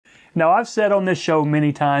Now, I've said on this show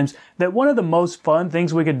many times that one of the most fun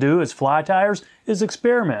things we could do as fly tyers is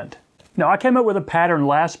experiment. Now, I came up with a pattern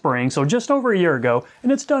last spring, so just over a year ago,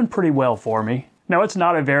 and it's done pretty well for me. Now, it's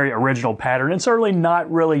not a very original pattern, and certainly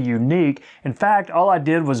not really unique. In fact, all I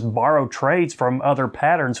did was borrow traits from other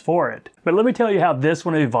patterns for it. But let me tell you how this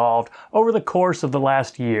one evolved over the course of the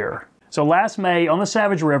last year. So last May on the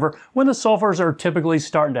Savage River, when the sulfurs are typically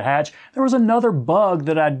starting to hatch, there was another bug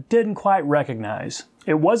that I didn't quite recognize.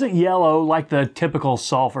 It wasn't yellow like the typical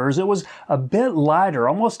sulfurs. It was a bit lighter,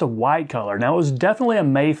 almost a white color. Now, it was definitely a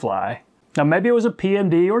mayfly. Now, maybe it was a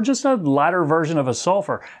PMD or just a lighter version of a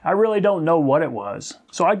sulfur. I really don't know what it was.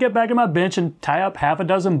 So I get back to my bench and tie up half a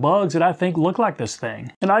dozen bugs that I think look like this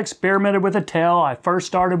thing. And I experimented with a tail. I first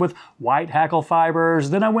started with white hackle fibers,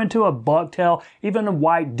 then I went to a bucktail, even a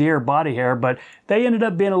white deer body hair, but they ended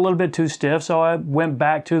up being a little bit too stiff, so I went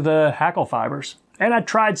back to the hackle fibers. And I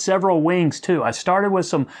tried several wings too. I started with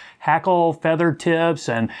some hackle feather tips,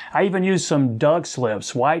 and I even used some duck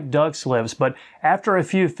slips, white duck slips, but after a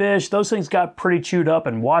few fish, those things got pretty chewed up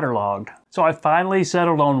and waterlogged. So I finally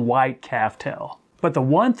settled on white calftail. But the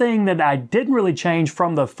one thing that I didn't really change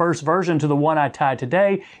from the first version to the one I tied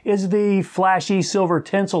today is the flashy silver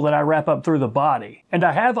tinsel that I wrap up through the body. And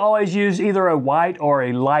I have always used either a white or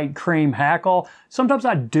a light cream hackle. Sometimes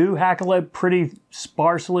I do hackle it pretty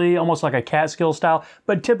sparsely, almost like a catskill style,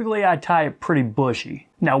 but typically I tie it pretty bushy.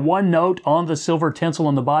 Now, one note on the silver tinsel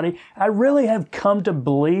on the body, I really have come to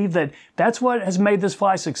believe that that's what has made this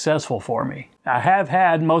fly successful for me. I have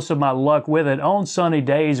had most of my luck with it on sunny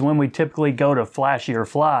days when we typically go to flashier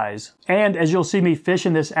flies. And as you'll see me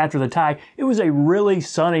fishing this after the tie, it was a really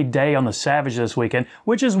sunny day on the Savage this weekend,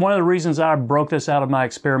 which is one of the reasons I broke this out of my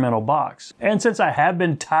experimental box. And since I have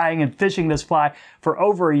been tying and fishing this fly for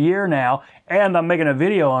over a year now, and I'm making a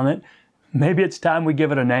video on it, maybe it's time we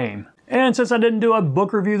give it a name. And since I didn't do a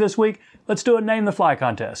book review this week, let's do a Name the Fly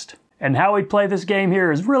contest. And how we play this game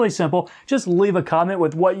here is really simple. Just leave a comment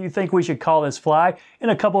with what you think we should call this fly. In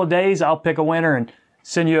a couple of days, I'll pick a winner and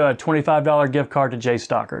send you a $25 gift card to Jay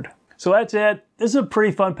Stockard. So that's it. This is a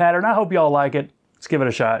pretty fun pattern. I hope y'all like it. Let's give it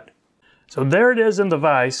a shot. So there it is in the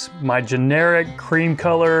vise, my generic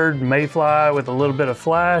cream-colored mayfly with a little bit of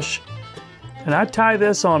flash. And I tie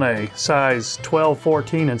this on a size 12,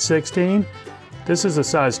 14, and 16. This is a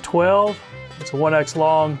size 12. It's a 1X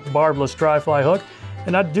long barbless dry fly hook.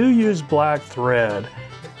 And I do use black thread.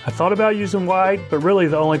 I thought about using white, but really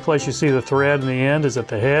the only place you see the thread in the end is at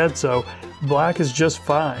the head, so black is just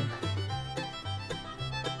fine.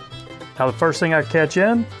 Now the first thing I catch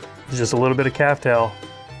in is just a little bit of calftail.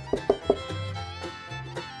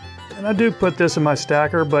 And I do put this in my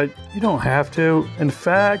stacker, but you don't have to. In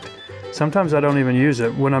fact, sometimes I don't even use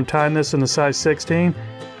it. When I'm tying this in the size 16,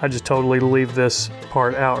 I just totally leave this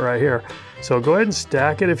part out right here. So go ahead and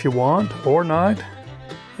stack it if you want, or not.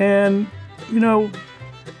 And, you know,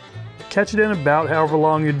 catch it in about however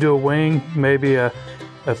long you do a wing, maybe a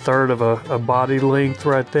third of a body length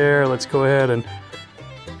right there. Let's go ahead and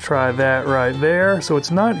try that right there. So it's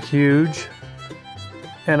not huge.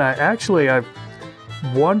 And I've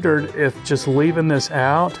wondered if just leaving this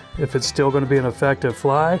out, if it's still going to be an effective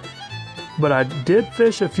fly. But I did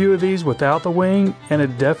fish a few of these without the wing, and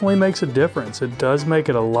it definitely makes a difference. It does make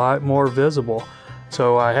it a lot more visible.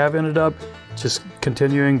 So I have ended up just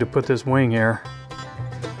continuing to put this wing here.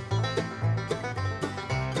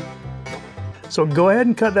 So go ahead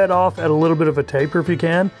and cut that off at a little bit of a taper if you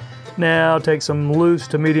can. Now take some loose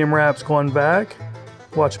to medium wraps going back.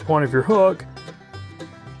 Watch the point of your hook.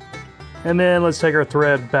 And then let's take our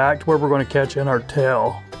thread back to where we're going to catch in our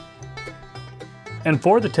tail. And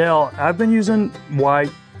for the tail, I've been using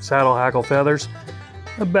white saddle hackle feathers,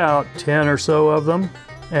 about 10 or so of them,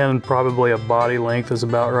 and probably a body length is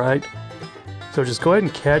about right. So just go ahead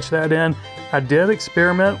and catch that in. I did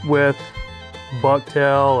experiment with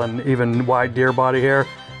bucktail and even white deer body hair,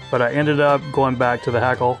 but I ended up going back to the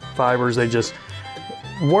hackle fibers. They just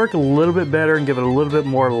work a little bit better and give it a little bit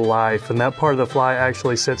more life, and that part of the fly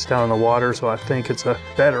actually sits down in the water, so I think it's a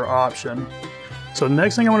better option. So the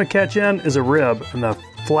next thing I want to catch in is a rib, and the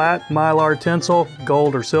flat Mylar tinsel,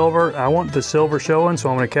 gold or silver. I want the silver showing, so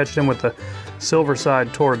I'm going to catch it in with the silver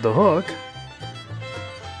side toward the hook.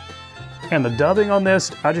 And the dubbing on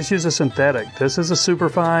this, I just use a synthetic. This is a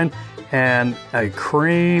superfine, and a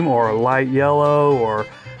cream or a light yellow or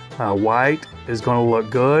white is going to look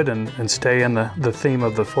good and stay in the theme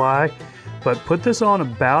of the fly. But put this on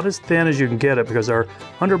about as thin as you can get it, because our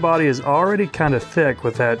underbody is already kind of thick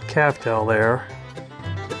with that calftail there.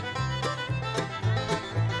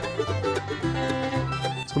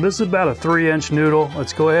 So this is about a 3-inch noodle.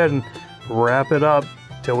 Let's go ahead and wrap it up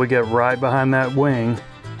till we get right behind that wing.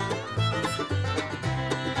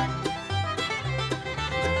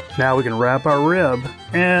 Now we can wrap our rib.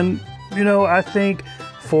 And you know, I think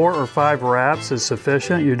 4 or 5 wraps is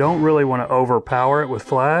sufficient. You don't really want to overpower it with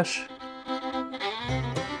flash.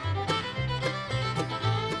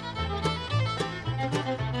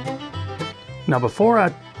 Now before I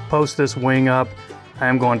post this wing up, I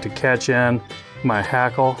am going to catch in my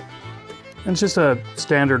hackle. And it's just a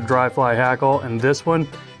standard dry fly hackle, and this one,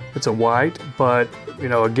 it's a white, but you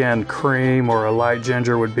know, again, cream or a light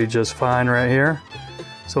ginger would be just fine right here.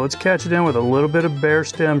 So let's catch it in with a little bit of bare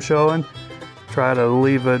stem showing. Try to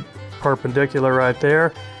leave it perpendicular right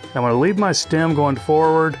there. I'm going to leave my stem going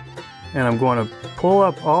forward, and I'm going to pull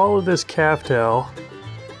up all of this calftail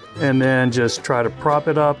and then just try to prop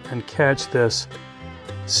it up and catch this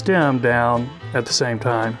stem down at the same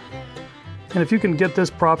time. And if you can get this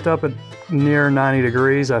propped up at near 90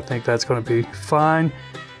 degrees, I think that's going to be fine.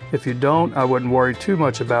 If you don't, I wouldn't worry too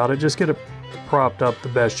much about it. Just get it propped up the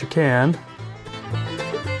best you can.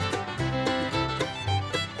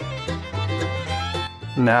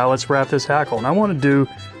 Now let's wrap this hackle. And I want to do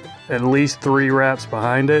at least 3 wraps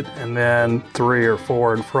behind it and then 3 or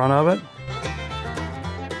 4 in front of it.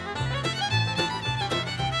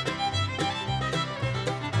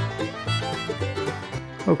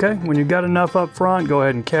 Okay, when you've got enough up front, go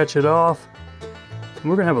ahead and catch it off. And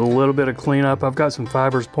we're gonna have a little bit of cleanup. I've got some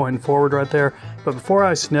fibers pointing forward right there. But before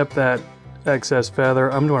I snip that excess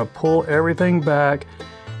feather, I'm gonna pull everything back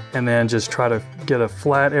and then just try to get a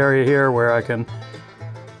flat area here where I can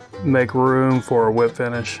make room for a whip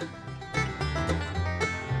finish.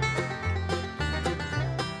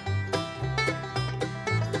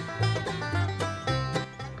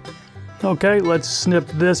 Okay, let's snip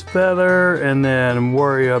this feather and then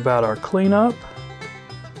worry about our cleanup.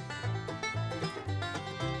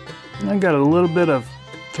 I got a little bit of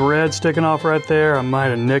thread sticking off right there. I might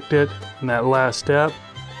have nicked it in that last step.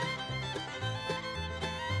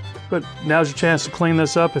 But now's your chance to clean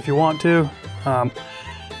this up if you want to.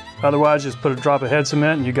 Otherwise, just put a drop of head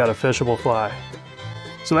cement and you got a fishable fly.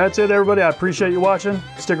 So that's it, everybody. I appreciate you watching.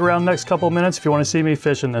 Stick around the next couple of minutes if you want to see me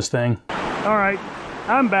fishing this thing. All right,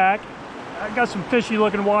 I'm back. I got some fishy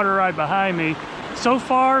looking water right behind me. So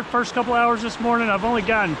far, first couple hours this morning, I've only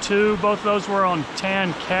gotten 2. Both of those were on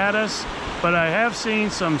tan caddis, but I have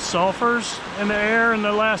seen some sulfurs in the air in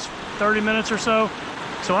the last 30 minutes or so.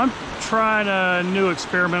 So I'm trying a new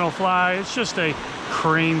experimental fly. It's just a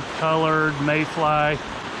cream colored mayfly,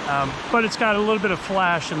 but it's got a little bit of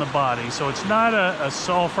flash in the body. So it's not a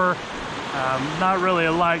sulfur, not really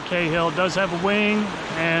a light Cahill. It does have a wing,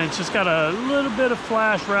 and it's just got a little bit of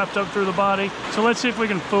flash wrapped up through the body. So let's see if we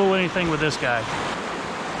can fool anything with this guy.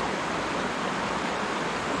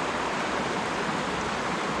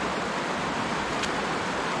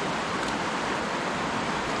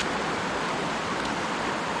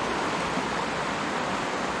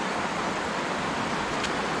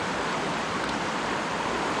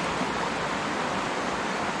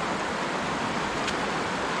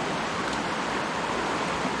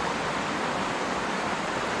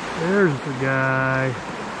 There's the guy.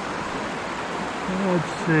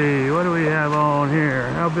 Let's see, what do we have on here?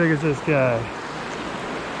 How big is this guy?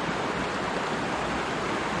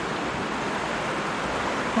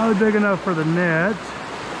 Probably big enough for the net.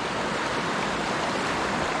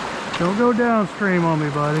 Don't go downstream on me,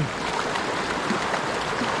 buddy.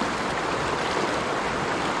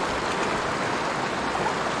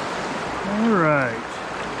 All right.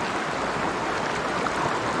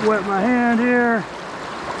 Wet my hand here.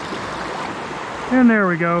 And there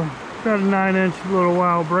we go. Got a 9-inch little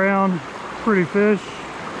wild brown. Pretty fish.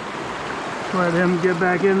 Let him get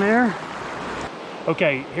back in there.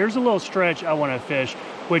 Okay, here's a little stretch I want to fish,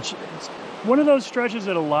 which is one of those stretches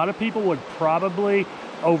that a lot of people would probably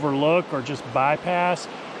overlook or just bypass.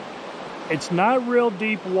 It's not real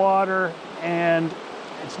deep water and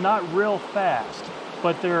it's not real fast,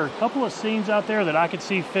 but there are a couple of scenes out there that I could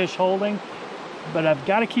see fish holding. But I've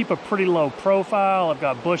got to keep a pretty low profile. I've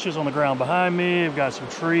got bushes on the ground behind me. I've got some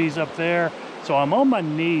trees up there. So I'm on my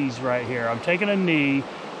knees right here. I'm taking a knee,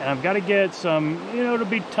 and I've got to get some, you know, it'll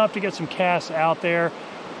be tough to get some casts out there,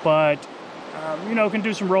 but, you know, can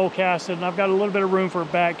do some roll casting. And I've got a little bit of room for a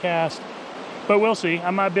back cast, but we'll see. I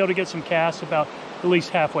might be able to get some casts about at least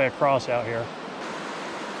halfway across out here.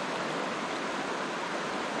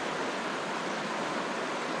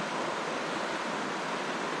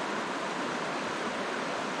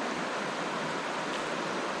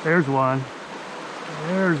 There's one.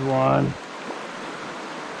 There's one.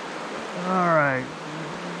 All right.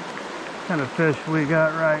 What kind of fish we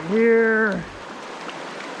got right here?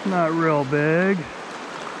 Not real big.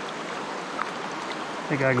 I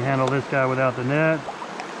think I can handle this guy without the net.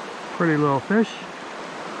 Pretty little fish.